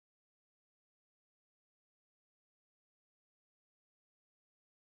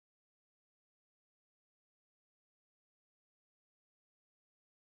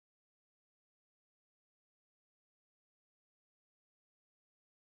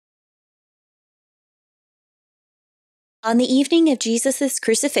On the evening of Jesus'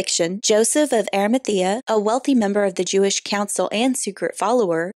 crucifixion, Joseph of Arimathea, a wealthy member of the Jewish council and secret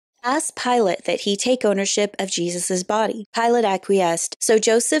follower, asked Pilate that he take ownership of Jesus' body. Pilate acquiesced, so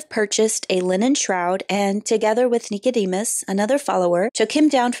Joseph purchased a linen shroud and, together with Nicodemus, another follower, took him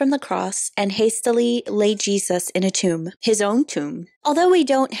down from the cross and hastily laid Jesus in a tomb, his own tomb. Although we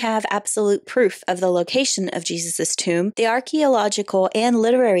don't have absolute proof of the location of Jesus' tomb, the archaeological and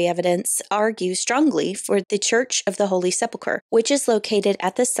literary evidence argue strongly for the Church of the Holy Sepulchre, which is located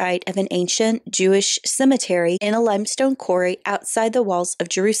at the site of an ancient Jewish cemetery in a limestone quarry outside the walls of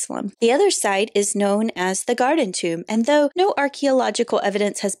Jerusalem. The other site is known as the Garden Tomb, and though no archaeological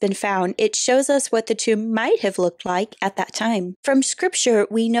evidence has been found, it shows us what the tomb might have looked like at that time. From Scripture,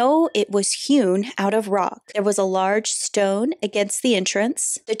 we know it was hewn out of rock. There was a large stone against the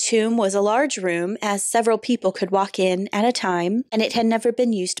entrance. The tomb was a large room, as several people could walk in at a time, and it had never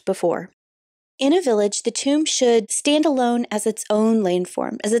been used before. In a village, the tomb should stand alone as its own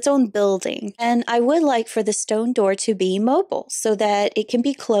landform, as its own building, and I would like for the stone door to be mobile so that it can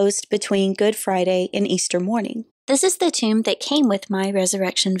be closed between Good Friday and Easter morning. This is the tomb that came with my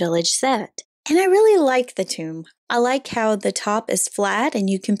Resurrection Village set. And I really like the tomb. I like how the top is flat and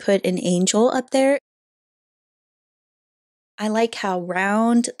you can put an angel up there. I like how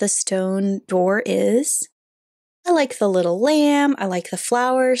round the stone door is. I like the little lamb. I like the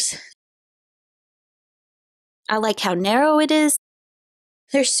flowers. I like how narrow it is.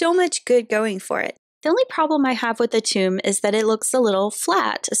 There's so much good going for it. The only problem I have with the tomb is that it looks a little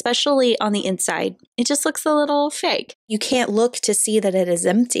flat, especially on the inside. It just looks a little fake. You can't look to see that it is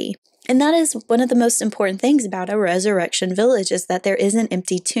empty. And that is one of the most important things about a resurrection village, is that there is an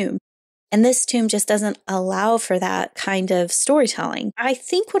empty tomb. And this tomb just doesn't allow for that kind of storytelling. I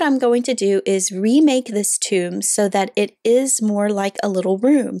think what I'm going to do is remake this tomb so that it is more like a little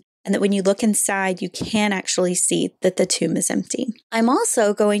room, and that when you look inside, you can actually see that the tomb is empty. I'm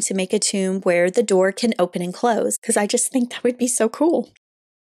also going to make a tomb where the door can open and close, because I just think that would be so cool.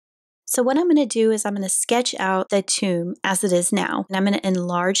 So what I'm going to do is I'm going to sketch out the tomb as it is now, and I'm going to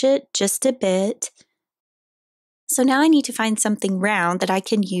enlarge it just a bit. So now I need to find something round that I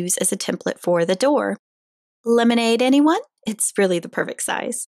can use as a template for the door. Lemonade, anyone? It's really the perfect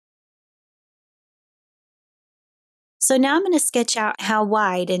size. So now I'm going to sketch out how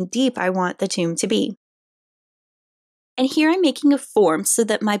wide and deep I want the tomb to be. And here I'm making a form so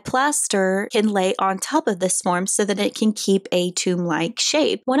that my plaster can lay on top of this form so that it can keep a tomb-like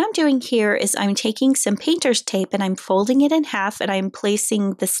shape. What I'm doing here is I'm taking some painter's tape and I'm folding it in half, and I'm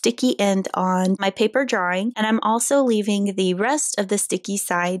placing the sticky end on my paper drawing, and I'm also leaving the rest of the sticky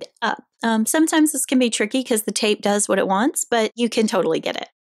side up. Sometimes this can be tricky because the tape does what it wants, but you can totally get it.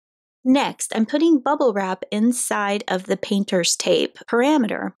 Next, I'm putting bubble wrap inside of the painter's tape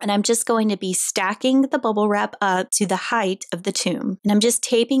parameter, and I'm just going to be stacking the bubble wrap up to the height of the tomb. And I'm just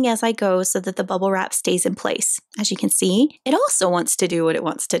taping as I go so that the bubble wrap stays in place. As you can see, it also wants to do what it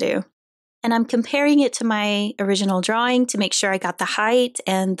wants to do. And I'm comparing it to my original drawing to make sure I got the height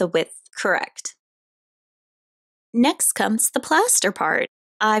and the width correct. Next comes the plaster part.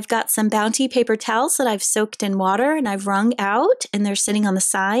 I've got some Bounty paper towels that I've soaked in water and I've wrung out, and they're sitting on the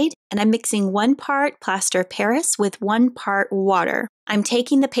side. And I'm mixing 1 part plaster of Paris with 1 part water. I'm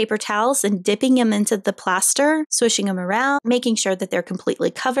taking the paper towels and dipping them into the plaster, swishing them around, making sure that they're completely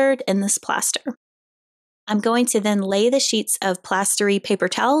covered in this plaster. I'm going to then lay the sheets of plastery paper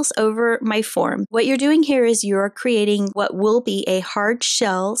towels over my form. What you're doing here is you're creating what will be a hard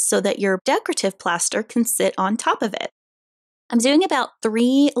shell so that your decorative plaster can sit on top of it. I'm doing about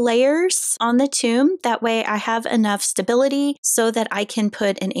 3 layers on the tomb. That way I have enough stability so that I can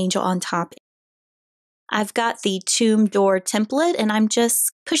put an angel on top. I've got the tomb door template, and I'm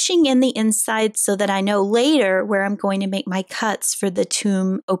just pushing in the inside so that I know later where I'm going to make my cuts for the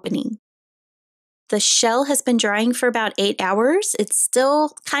tomb opening. The shell has been drying for about 8 hours. It's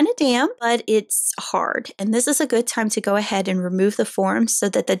still kind of damp, but it's hard. And this is a good time to go ahead and remove the form so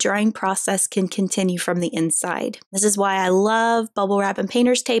that the drying process can continue from the inside. This is why I love bubble wrap and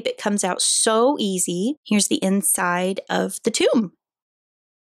painter's tape. It comes out so easy. Here's the inside of the tomb.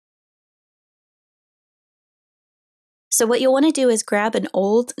 So what you'll want to do is grab an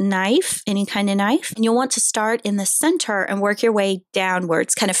old knife, any kind of knife, and you'll want to start in the center and work your way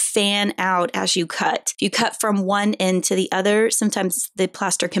downwards, kind of fan out as you cut. If you cut from one end to the other, sometimes the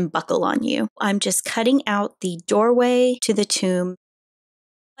plaster can buckle on you. I'm just cutting out the doorway to the tomb.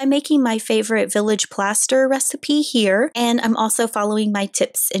 I'm making my favorite village plaster recipe here, and I'm also following my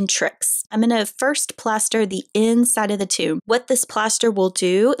tips and tricks. I'm going to first plaster the inside of the tomb. What this plaster will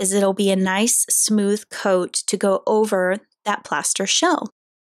do is it'll be a nice smooth coat to go over that plaster shell.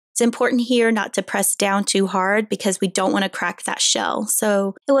 It's important here not to press down too hard because we don't want to crack that shell.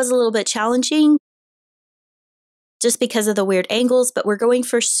 So it was a little bit challenging just because of the weird angles, but we're going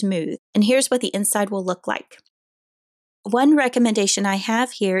for smooth. And here's what the inside will look like. One recommendation I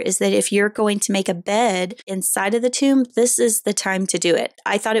have here is that if you're going to make a bed inside of the tomb, this is the time to do it.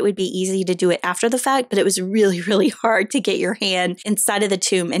 I thought it would be easy to do it after the fact, but it was really, really hard to get your hand inside of the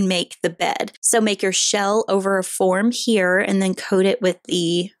tomb and make the bed. So make your shell over a form here and then coat it with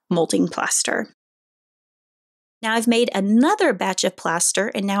the molding plaster. Now I've made another batch of plaster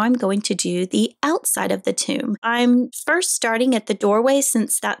and now I'm going to do the outside of the tomb. I'm first starting at the doorway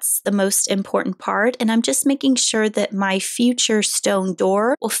since that's the most important part, and I'm just making sure that my future stone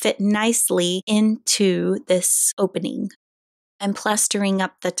door will fit nicely into this opening. I'm plastering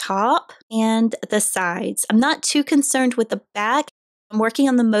up the top and the sides. I'm not too concerned with the back. I'm working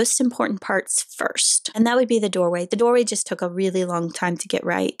on the most important parts first, and that would be the doorway. The doorway just took a really long time to get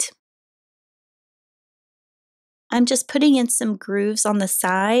right. I'm just putting in some grooves on the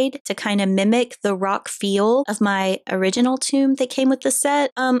side to kind of mimic the rock feel of my original tomb that came with the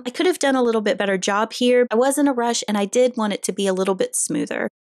set. I could have done a little bit better job here. I was in a rush and I did want it to be a little bit smoother.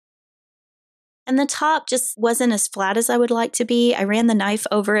 And the top just wasn't as flat as I would like to be. I ran the knife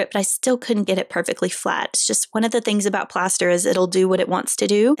over it, but I still couldn't get it perfectly flat. It's just one of the things about plaster is it'll do what it wants to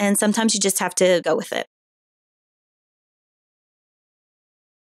do, and sometimes you just have to go with it.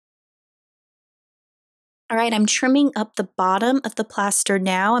 All right, I'm trimming up the bottom of the plaster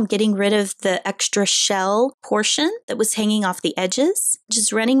now. I'm getting rid of the extra shell portion that was hanging off the edges.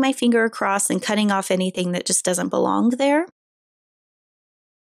 Just running my finger across and cutting off anything that just doesn't belong there.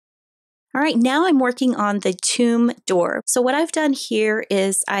 All right, now I'm working on the tomb door. So what I've done here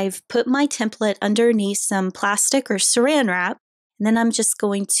is I've put my template underneath some plastic or saran wrap, and then I'm just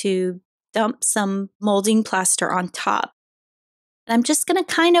going to dump some molding plaster on top. And I'm just going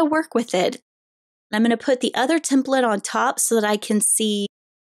to kind of work with it. I'm going to put the other template on top so that I can see.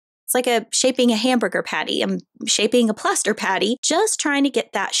 It's like shaping a hamburger patty. I'm shaping a plaster patty, just trying to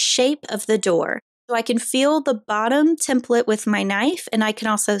get that shape of the door. So I can feel the bottom template with my knife, and I can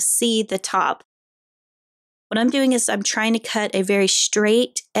also see the top. What I'm doing is I'm trying to cut a very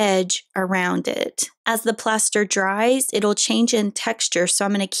straight edge around it. As the plaster dries, it'll change in texture, so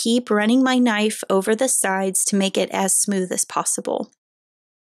I'm going to keep running my knife over the sides to make it as smooth as possible.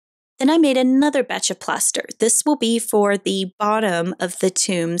 Then I made another batch of plaster. This will be for the bottom of the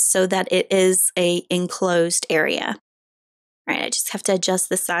tomb so that it is an enclosed area. All right, I just have to adjust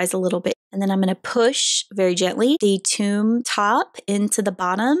the size a little bit. And then I'm going to push very gently the tomb top into the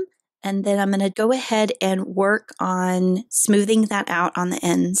bottom. And then I'm going to go ahead and work on smoothing that out on the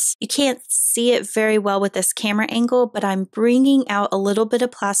ends. You can't see it very well with this camera angle, but I'm bringing out a little bit of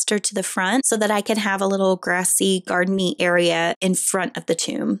plaster to the front so that I can have a little grassy, gardeny area in front of the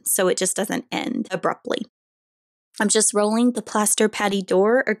tomb so it just doesn't end abruptly. I'm just rolling the plaster patty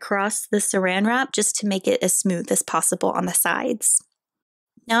door across the saran wrap just to make it as smooth as possible on the sides.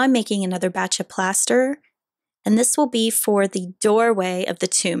 Now I'm making another batch of plaster. And this will be for the doorway of the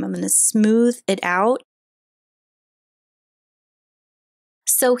tomb. I'm going to smooth it out.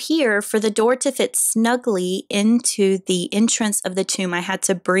 So here, for the door to fit snugly into the entrance of the tomb, I had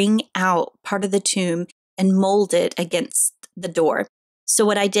to bring out part of the tomb and mold it against the door. So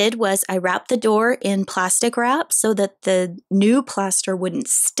what I did was I wrapped the door in plastic wrap so that the new plaster wouldn't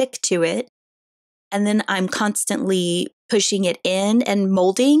stick to it. And then I'm constantly pushing it in and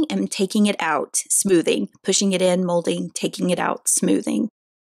molding and taking it out, smoothing, pushing it in, molding, taking it out, smoothing.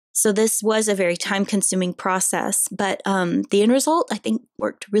 So this was a very time-consuming process, but the end result, I think,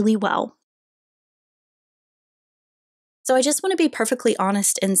 worked really well. So I just want to be perfectly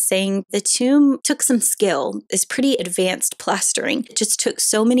honest in saying the tomb took some skill. It's pretty advanced plastering. It just took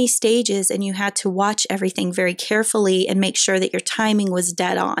so many stages and you had to watch everything very carefully and make sure that your timing was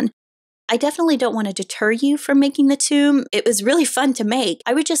dead on. I definitely don't want to deter you from making the tomb. It was really fun to make.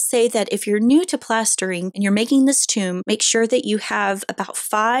 I would just say that if you're new to plastering and you're making this tomb, make sure that you have about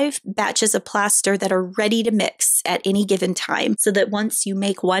 5 batches of plaster that are ready to mix at any given time so that once you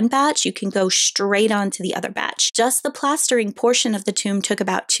make one batch, you can go straight on to the other batch. Just the plastering portion of the tomb took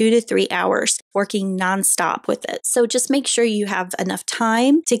about 2 to 3 hours, working nonstop with it. So just make sure you have enough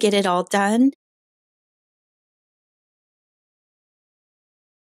time to get it all done.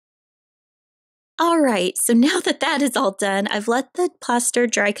 All right, so now that that is all done, I've let the plaster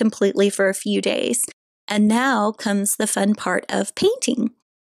dry completely for a few days. And now comes the fun part of painting.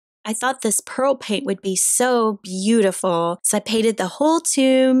 I thought this pearl paint would be so beautiful, so I painted the whole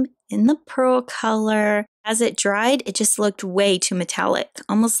tomb in the pearl color. As it dried, it just looked way too metallic,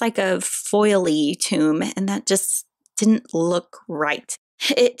 almost like a foily tomb, and that just didn't look right.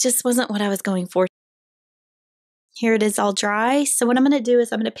 It just wasn't what I was going for. Here it is all dry. So what I'm going to do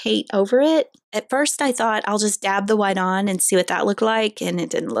is I'm going to paint over it. At first I thought I'll just dab the white on and see what that looked like, and it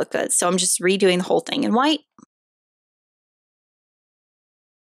didn't look good. So I'm just redoing the whole thing in white.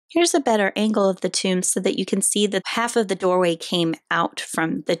 Here's a better angle of the tomb so that you can see that half of the doorway came out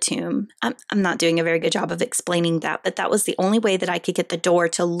from the tomb. I'm not doing a very good job of explaining that, but that was the only way that I could get the door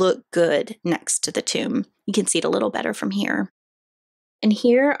to look good next to the tomb. You can see it a little better from here. And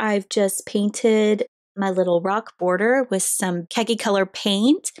here I've just painted my little rock border with some khaki color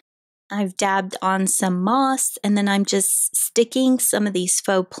paint. I've dabbed on some moss, and then I'm just sticking some of these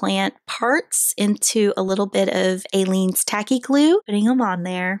faux plant parts into a little bit of Aleene's tacky glue, putting them on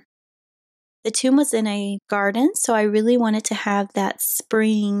there. The tomb was in a garden, so I really wanted to have that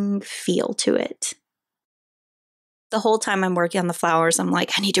spring feel to it. The whole time I'm working on the flowers, I'm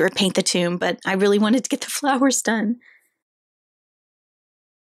like, I need to repaint the tomb, but I really wanted to get the flowers done.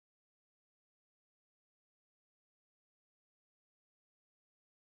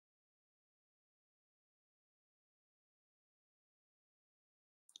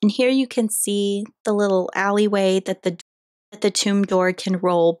 And here you can see the little alleyway that the tomb door can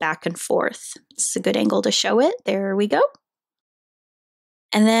roll back and forth. It's a good angle to show it. There we go.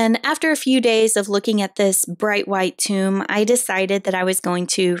 And then after a few days of looking at this bright white tomb, I decided that I was going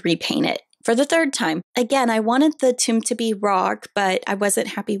to repaint it for the third time. Again, I wanted the tomb to be rock, but I wasn't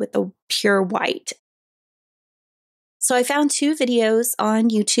happy with the pure white. So I found 2 videos on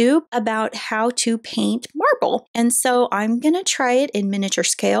YouTube about how to paint marble. And so I'm going to try it in miniature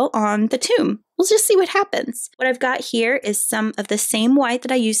scale on the tomb. We'll just see what happens. What I've got here is some of the same white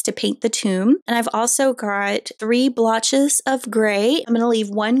that I used to paint the tomb. And I've also got 3 blotches of gray. I'm going to leave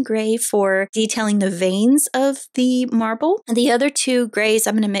 1 gray for detailing the veins of the marble. And the other 2 grays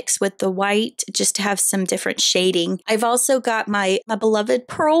I'm going to mix with the white just to have some different shading. I've also got my beloved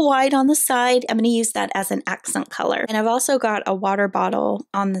pearl white on the side. I'm going to use that as an accent color. And I've also got a water bottle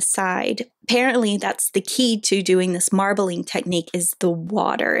on the side. Apparently, that's the key to doing this marbling technique is the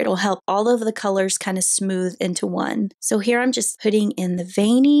water. It'll help all of the colors kind of smooth into one. So here I'm just putting in the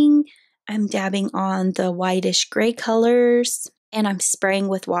veining. I'm dabbing on the whitish gray colors, and I'm spraying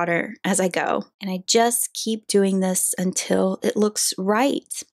with water as I go. And I just keep doing this until it looks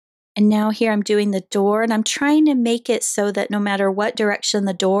right. And now here I'm doing the door, and I'm trying to make it so that no matter what direction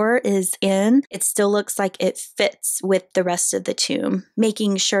the door is in, it still looks like it fits with the rest of the tomb,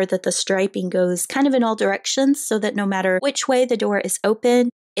 making sure that the striping goes kind of in all directions so that no matter which way the door is open,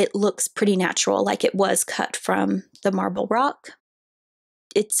 it looks pretty natural, like it was cut from the marble rock.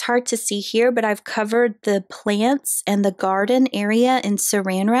 It's hard to see here, but I've covered the plants and the garden area in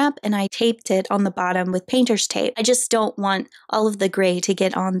saran wrap, and I taped it on the bottom with painter's tape. I just don't want all of the gray to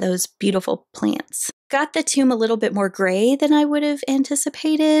get on those beautiful plants. Got the tomb a little bit more gray than I would have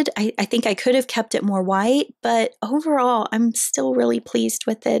anticipated. I think I could have kept it more white, but overall, I'm still really pleased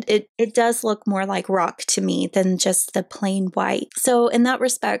with it. It does look more like rock to me than just the plain white. So in that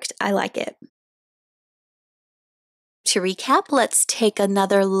respect, I like it. To recap, let's take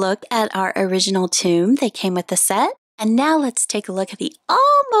another look at our original tomb that came with the set. And now let's take a look at the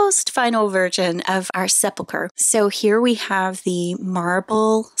almost final version of our sepulchre. So here we have the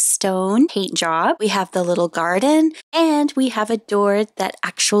marble stone paint job. We have the little garden, and we have a door that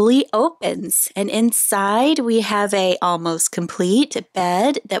actually opens. And inside we have a almost complete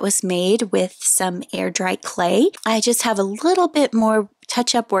bed that was made with some air dry clay. I just have a little bit more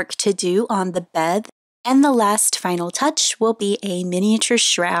touch-up work to do on the bed. And the last final touch will be a miniature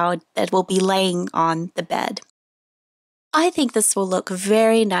shroud that will be laying on the bed. I think this will look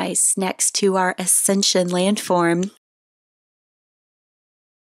very nice next to our Ascension landform.